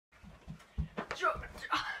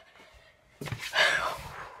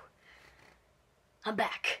I'm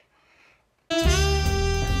back.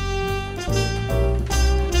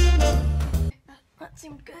 That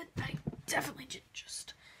seemed good. I definitely did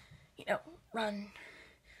just, you know, run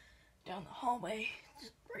down the hallway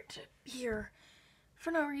right to here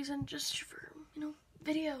for no reason, just for, you know,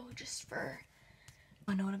 video, just for,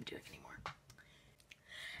 I don't know what I'm doing anymore.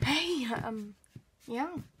 Hey,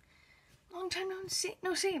 yeah, long time no see.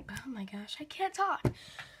 Oh my gosh, I can't talk.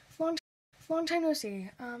 Long time no see.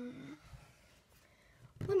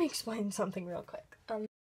 Let me explain something real quick.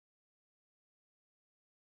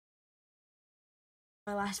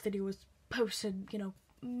 My last video was posted, you know,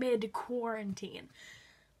 mid-quarantine.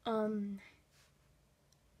 And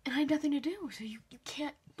I had nothing to do, so you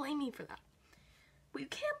can't blame me for that. What you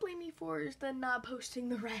can't blame me for is then not posting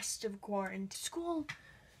the rest of quarantine. School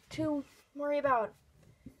to worry about.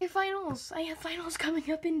 I have finals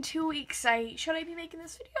coming up in 2 weeks. Should I be making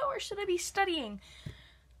this video or should I be studying?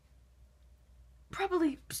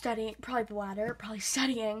 Probably studying, probably the latter, probably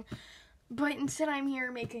studying. But instead I'm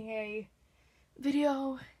here making a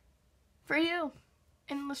video for you.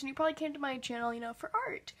 And listen, you probably came to my channel, you know, for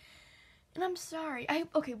art. And I'm sorry.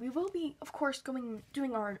 Okay, we will be, of course,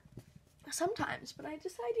 doing art sometimes, but I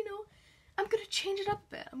decided, you know, I'm going to change it up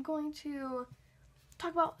a bit. I'm going to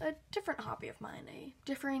talk about a different hobby of mine, a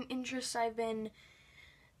different interest I've been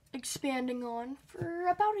expanding on for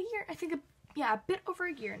about a year. I think, a bit over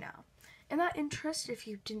a year now. And that interest, if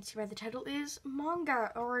you didn't see by the title, is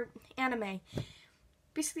manga or anime.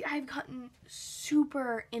 Basically, I've gotten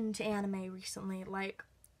super into anime recently, like,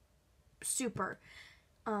 super.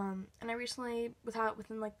 And I recently,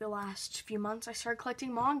 within like the last few months, I started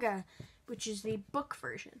collecting manga, which is the book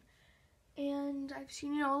version. And I've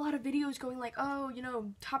seen, you know, a lot of videos going like, oh, you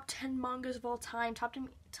know, top 10 mangas of all time, top 10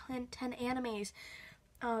 animes,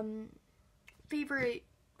 favorite,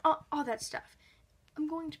 all that stuff. I'm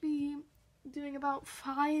going to be doing about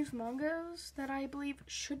 5 mangas that I believe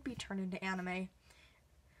should be turned into anime,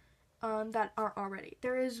 that are already.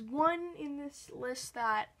 There is one in this list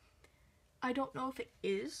that I don't know if it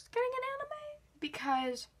is getting an anime,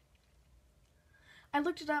 because I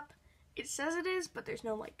looked it up. It says it is, but there's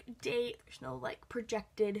no, like, date, there's no, like,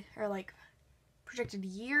 projected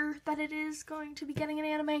year that it is going to be getting an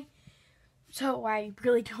anime. So I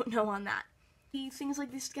really don't know on that. Things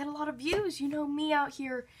like this get a lot of views. You know, me out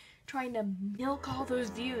here trying to milk all those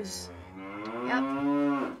views. Yep.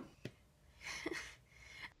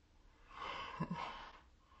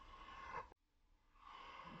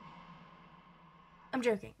 I'm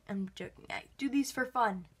joking. I do these for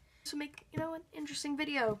fun. So make, you know, an interesting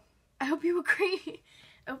video. I hope you agree.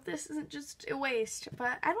 I hope this isn't just a waste,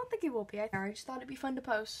 but I don't think it will be. I just thought it'd be fun to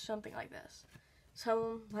post something like this.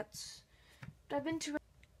 So let's dive into it.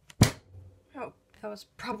 Oh, that was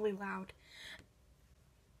probably loud.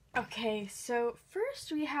 Okay, so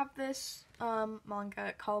first we have this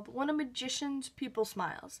manga called When a Magician's Pupil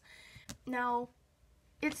Smiles. Now,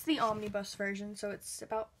 it's the omnibus version, so it's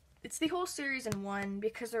the whole series in one,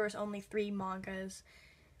 because there was only 3 mangas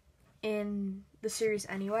in the series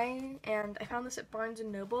anyway, and I found this at Barnes &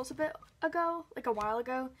 Noble's a while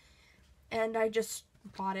ago, and I just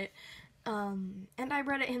bought it, and I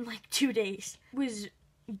read it in like 2 days. It was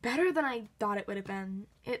better than I thought it would have been.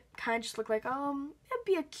 It kind of just looked like, it'd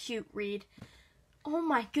be a cute read. Oh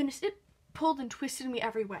my goodness, it pulled and twisted me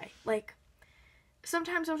every way. Like,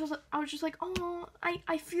 sometimes I was just like, oh,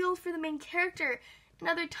 I feel for the main character, and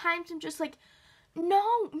other times I'm just like,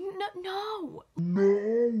 no.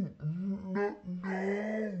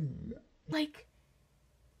 Like,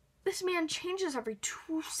 this man changes every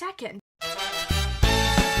 2 seconds.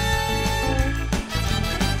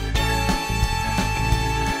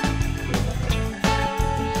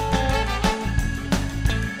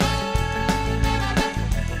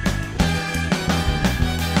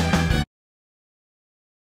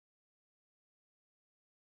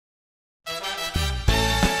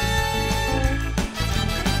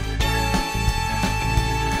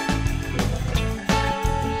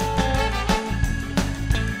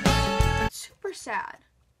 Sad.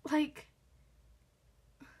 Like,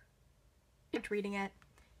 I kept reading it.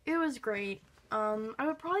 It was great. I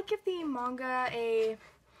would probably give the manga a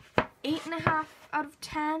 8.5 out of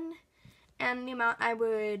 10, and the amount I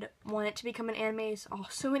would want it to become an anime is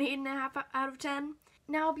also an 8.5 out of 10.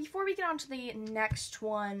 Now, before we get on to the next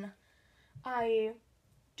one, I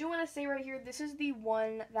do want to say right here, this is the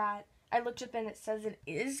one that I looked up and it says it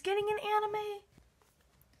is getting an anime.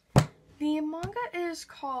 The manga is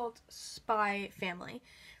called SpyXFamily.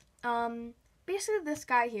 Basically this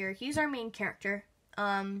guy here, he's our main character.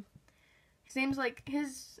 His His name's like,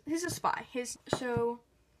 he's a spy. So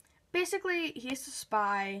basically he's a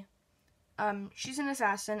spy. She's an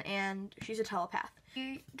assassin and she's a telepath.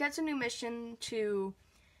 He gets a new mission to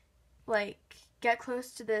like get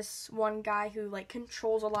close to this one guy who like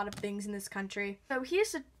controls a lot of things in this country. So he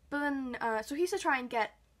has to try and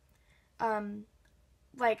get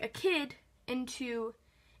like a kid into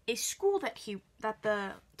a school that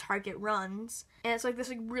the target runs, and it's like this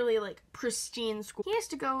like really like pristine school. He has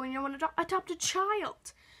to go and adopt a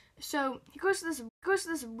child. So he goes to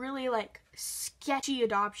this really like sketchy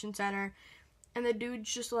adoption center, and the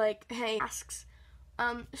dude's just like, hey, asks,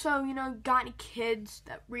 so got any kids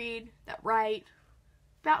that read, that write,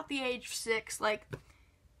 about the age of 6? Like,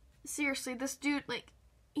 seriously, this dude, like,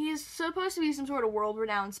 he's supposed to be some sort of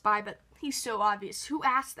world-renowned spy, but he's so obvious. Who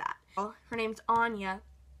asked that? Well, her name's Anya,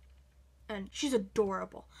 and she's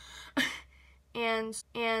adorable. and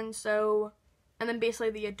then basically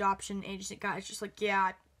the adoption agency guy is just like,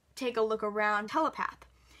 yeah, take a look around, telepath.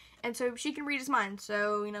 And so she can read his mind,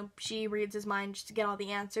 so, she reads his mind just to get all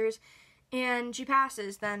the answers, and she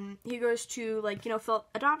passes. Then he goes to, like, fill out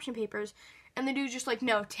adoption papers, and the dude's just like,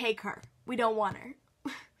 no, take her. We don't want her.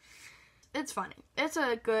 It's funny. It's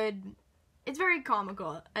very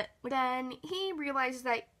comical. Then he realizes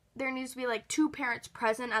that there needs to be, like, 2 parents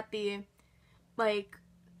present at the, like,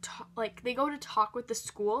 they go to talk with the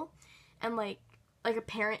school, and, like a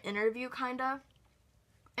parent interview, kinda.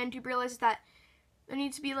 And he realizes that there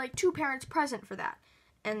needs to be, like, 2 parents present for that.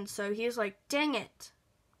 And so he's like, dang it.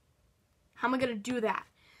 How am I gonna do that?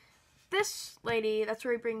 This lady,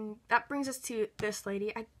 that brings us to this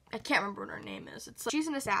lady. I can't remember what her name is. It's like, she's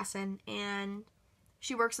an assassin, and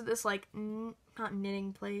she works at this, like, not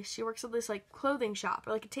knitting place. She works at this, like, clothing shop,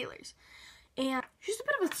 or, like, a tailor's. And she's a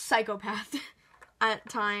bit of a psychopath at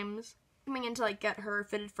times. Coming in to, like, get her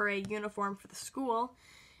fitted for a uniform for the school.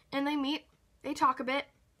 And they meet, they talk a bit.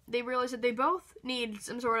 They realize that they both need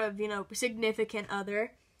some sort of, significant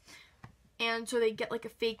other. And so they get, like, a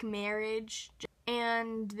fake marriage.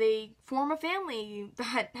 And they form a family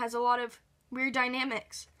that has a lot of weird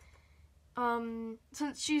dynamics.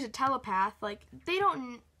 Since she's a telepath, like, they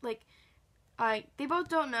both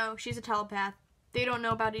don't know she's a telepath. They don't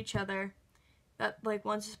know about each other. That, like,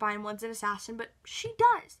 one's a spy and one's an assassin, but she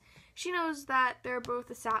does. She knows that they're both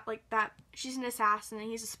that she's an assassin and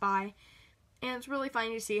he's a spy. And it's really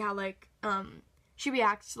funny to see how, like, she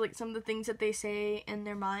reacts to, like, some of the things that they say in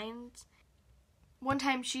their minds. One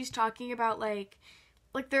time she's talking about, like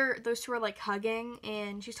those two are, like, hugging,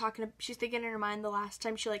 and she's thinking in her mind the last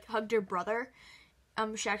time she, like, hugged her brother,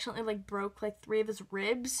 she accidentally, like, broke, like, 3 of his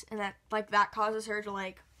ribs, and that causes her to,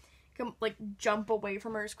 like, jump away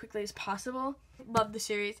from her as quickly as possible. Love the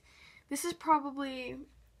series. This is a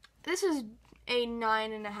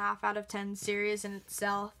 9.5 out of 10 series in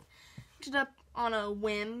itself. I picked it up on a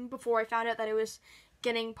whim before I found out that it was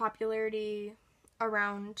getting popularity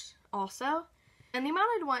around also. And the amount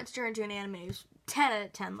I'd want to turn into an anime is 10 out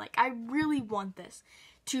of 10. Like, I really want this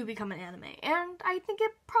to become an anime. And I think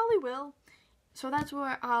it probably will. So that's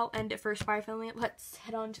where I'll end it for SpyXFamily. Let's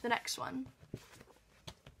head on to the next one.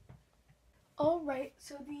 Alright,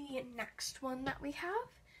 so the next one that we have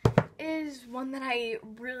is one that I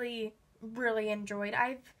really, really enjoyed.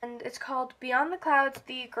 And it's called Beyond the Clouds,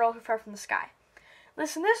 The Girl Who Fell from the Sky.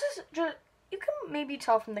 Listen, this is just, you can maybe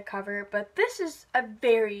tell from the cover, but this is a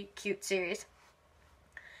very cute series.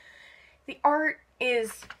 The art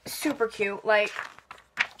is super cute. Like,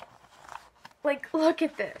 look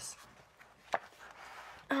at this.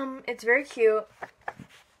 It's very cute.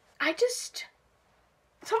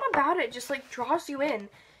 Something about it just, like, draws you in.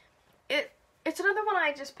 It's another one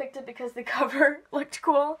I just picked up because the cover looked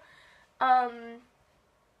cool.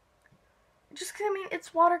 Just 'cause, I mean,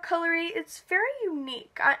 it's watercolory. It's very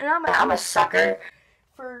unique. I'm a sucker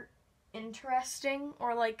for interesting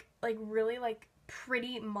or, like really, like,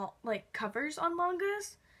 pretty, covers on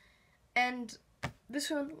mangas. And this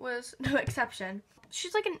one was no exception.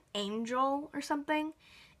 She's, like, an angel or something.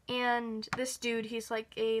 And this dude, he's,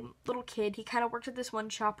 like, a little kid. He kind of works at this one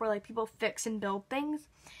shop where, like, people fix and build things.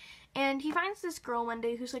 And he finds this girl one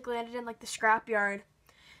day who's, like, landed in, like, the scrapyard.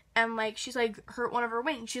 And, like, she's, like, hurt one of her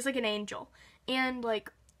wings. She's, like, an angel. And,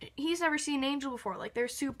 like, he's never seen an angel before. Like, they're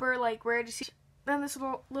super, like, rare to see. Then this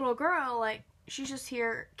little girl, like, she's just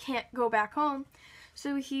here, can't go back home.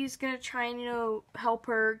 So he's gonna try and, help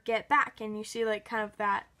her get back. And you see, like, kind of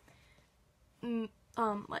that,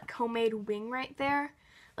 like, homemade wing right there.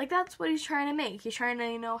 Like, that's what he's trying to make. He's trying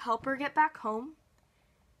to, help her get back home.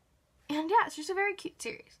 And, yeah, it's just a very cute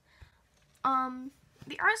series.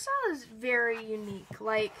 The art style is very unique.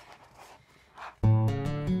 Like,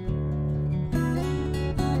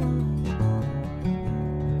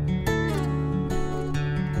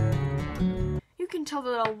 tell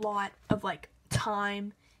that a lot of, like,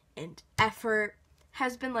 time and effort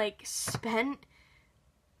has been, like, spent,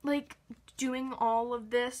 like, doing all of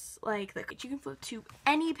this. Like, you can flip to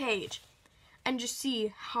any page and just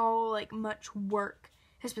see how, like, much work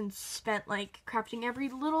has been spent, like, crafting every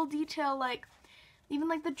little detail, like, even,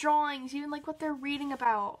 like, the drawings, even, like, what they're reading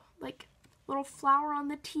about, like, little flower on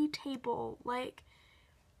the tea table, like,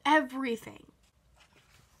 everything.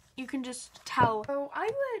 You can just tell. So I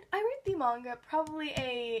rate the manga probably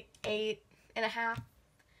a 8.5.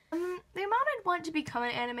 The amount I'd want to become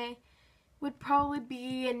an anime would probably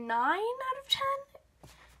be a 9 out of 10.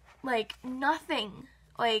 Like, nothing.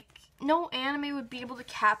 Like, no anime would be able to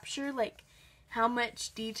capture, like, how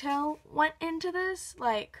much detail went into this.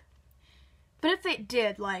 Like, but if it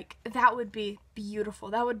did, like, that would be beautiful.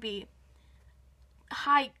 That would be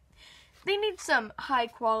they need some high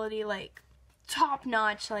quality, like,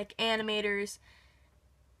 top-notch, like, animators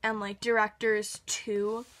and, like, directors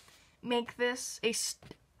to make this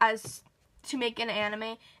to make an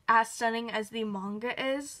anime as stunning as the manga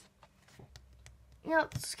is. Yeah,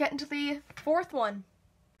 let's get into the fourth one.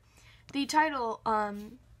 The title,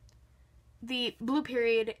 the Blue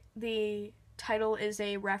Period, the title is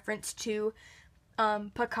a reference to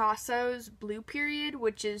Picasso's Blue Period,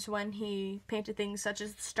 which is when he painted things such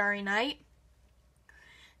as the Starry Night.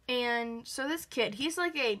 And so this kid, he's a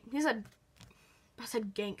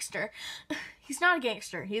gangster. He's not a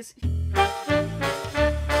gangster. He's a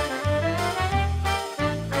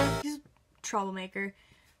troublemaker.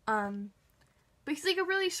 But he's like a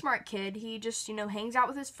really smart kid. He just, you know, hangs out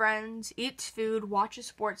with his friends, eats food, watches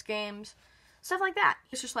sports games, stuff like that.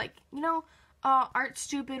 He's just like, you know, art's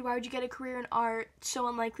stupid. Why would you get a career in art? So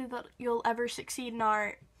unlikely that you'll ever succeed in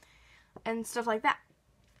art, and stuff like that.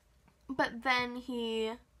 But then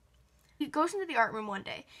he goes into the art room one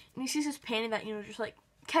day, and he sees this painting that, you know, just, like,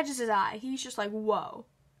 catches his eye. He's just like, whoa.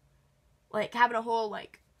 Like, having a whole,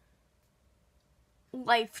 like,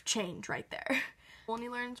 life change right there. And he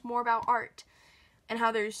learns more about art, and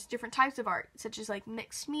how there's different types of art, such as, like,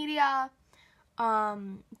 mixed media,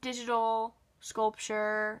 digital,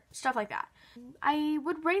 sculpture, stuff like that. I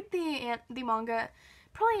would rate the manga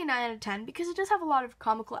probably a 9 out of 10, because it does have a lot of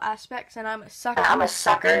comical aspects, and I'm a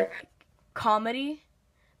sucker. Comedy.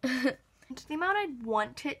 The amount I'd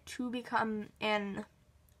want it to become an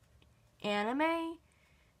anime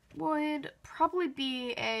would probably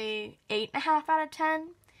be a 8.5 out of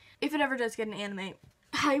 10. If it ever does get an anime,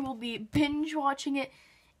 I will be binge watching it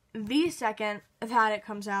the second that it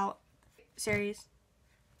comes out. Series.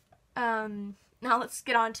 Now let's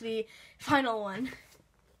get on to the final one.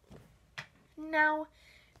 Now,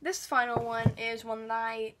 this final one is one that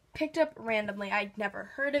I picked up randomly. I'd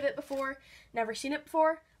never heard of it before, never seen it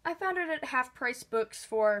before. I found it at half-price books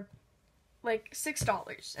for, like,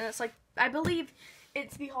 $6. And it's like, I believe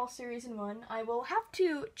it's the whole series in one. I will have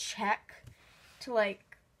to check to,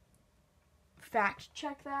 like,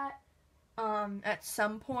 fact-check that, at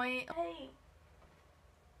some point. Hey.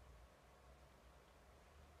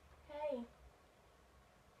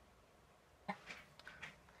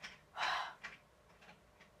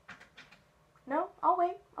 No, I'll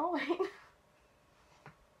wait.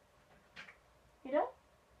 You done?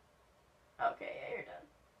 Okay, yeah,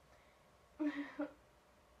 you're done.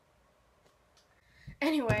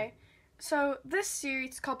 Anyway, so this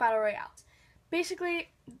series is called Battle Royale. Basically,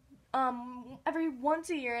 every once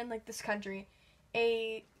a year in, like, this country,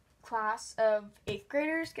 a class of 8th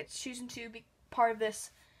graders gets chosen to be part of this,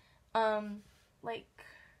 like,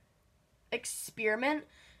 experiment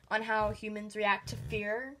on how humans react to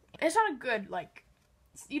fear. It's not a good, like,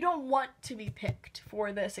 you don't want to be picked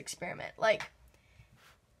for this experiment. Like,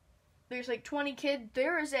 there's, like, 20 kids.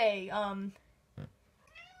 There is a,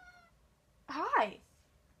 Hi.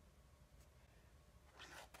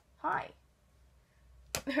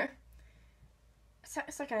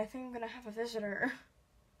 Second, I think I'm gonna have a visitor.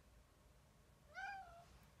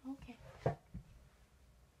 Okay.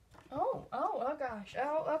 Oh gosh.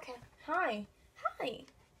 Oh, okay. Hi.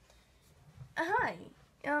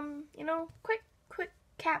 You know, quick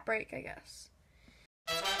cat break, I guess.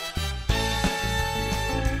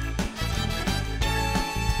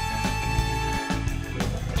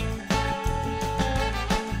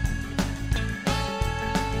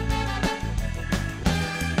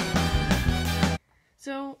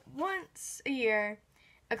 So, once a year,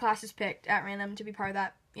 a class is picked at random to be part of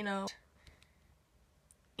that, you know.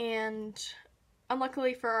 And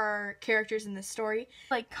unluckily for our characters in this story,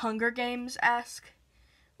 like Hunger Games-esque,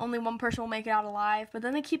 only one person will make it out alive. But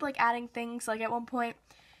then they keep, like, adding things. Like, at one point,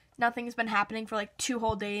 nothing's been happening for, like, 2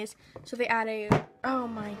 whole days. So they add oh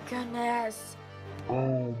my goodness.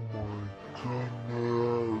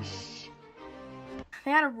 They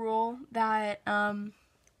had a rule that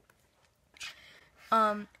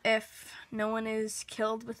if no one is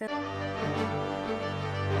killed within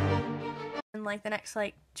like the next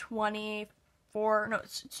like 12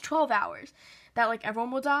 hours, that like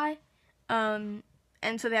everyone will die.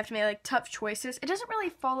 And so they have to make like tough choices. It doesn't really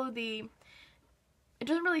follow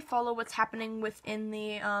what's happening within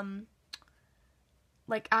the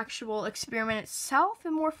like actual experiment itself.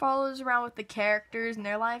 It more follows around with the characters and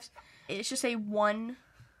their lives. It's just a one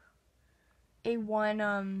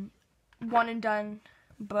and done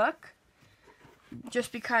book,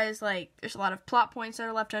 just because like there's a lot of plot points that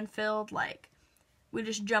are left unfilled. Like we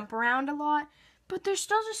just jump around a lot, but there's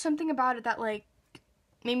still just something about it that like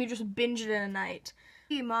made me just binge it in a night.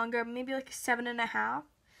 The manga, maybe like a 7.5.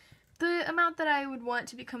 The amount that I would want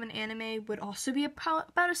to become an anime would also be about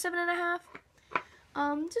a 7.5.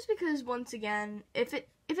 Just because, once again, if it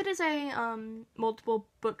is a multiple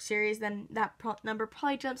book series, then that number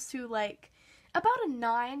probably jumps to like about a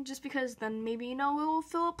 9, just because then maybe, you know, it will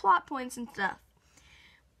fill up plot points and stuff.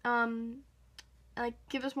 Like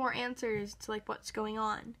give us more answers to like what's going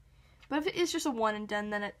on. But if it is just a one and done,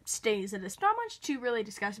 then it stays. It is not much to really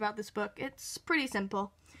discuss about this book. It's pretty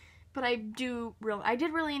simple, but I did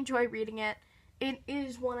really enjoy reading it. It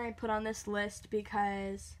is one I put on this list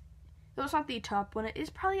because though it's not the top one, it is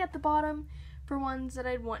probably at the bottom for ones that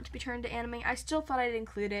I'd want to be turned to anime. I still thought I'd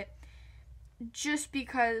include it just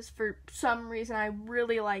because for some reason I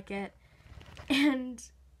really like it, and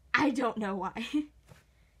I don't know why.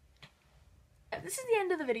 This is the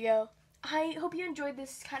end of the video. I hope you enjoyed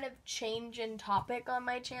this kind of change in topic on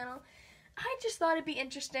my channel. I just thought it'd be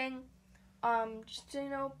interesting, just to, you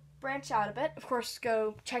know, branch out a bit. Of course,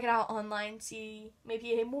 go check it out online, see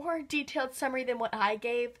maybe a more detailed summary than what I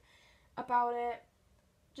gave about it.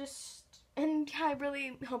 And I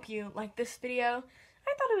really hope you liked this video.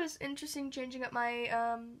 I thought it was interesting changing up my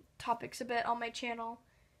topics a bit on my channel,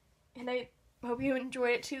 and I hope you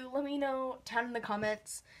enjoyed it too. Let me know down in the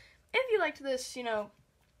comments if you liked this, you know,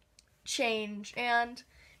 change, and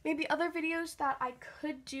maybe other videos that I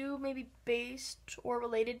could do, maybe based or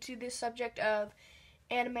related to this subject of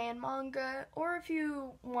anime and manga, or if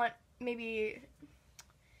you want maybe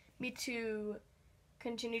me to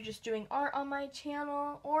continue just doing art on my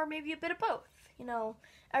channel, or maybe a bit of both. You know,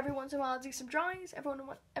 every once in a while I'll do some drawings,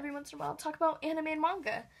 every once in a while I'll talk about anime and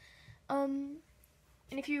manga. And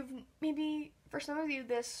if you've, maybe for some of you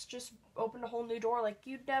this just opened a whole new door, like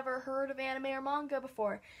you'd never heard of anime or manga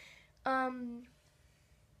before.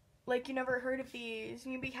 Like you never heard of these,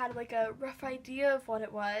 maybe had like a rough idea of what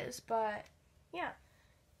it was, but yeah,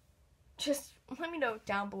 just let me know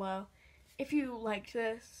down below if you liked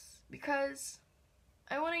this, because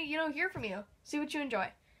I want to, you know, hear from you, see what you enjoy.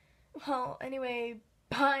 Well, anyway,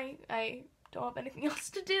 bye. I don't have anything else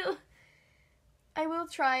to do. I will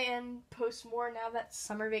try and post more now that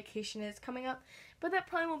summer vacation is coming up, but that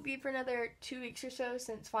probably won't be for another 2 weeks or so,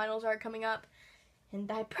 since finals are coming up.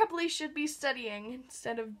 And I probably should be studying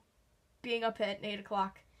instead of being up at 8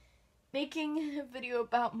 o'clock making a video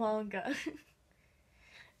about manga.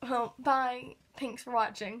 Well, bye. Thanks for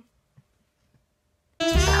watching.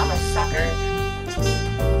 I'm a sucker.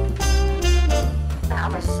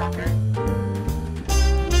 I'm a sucker.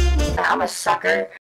 I'm a sucker.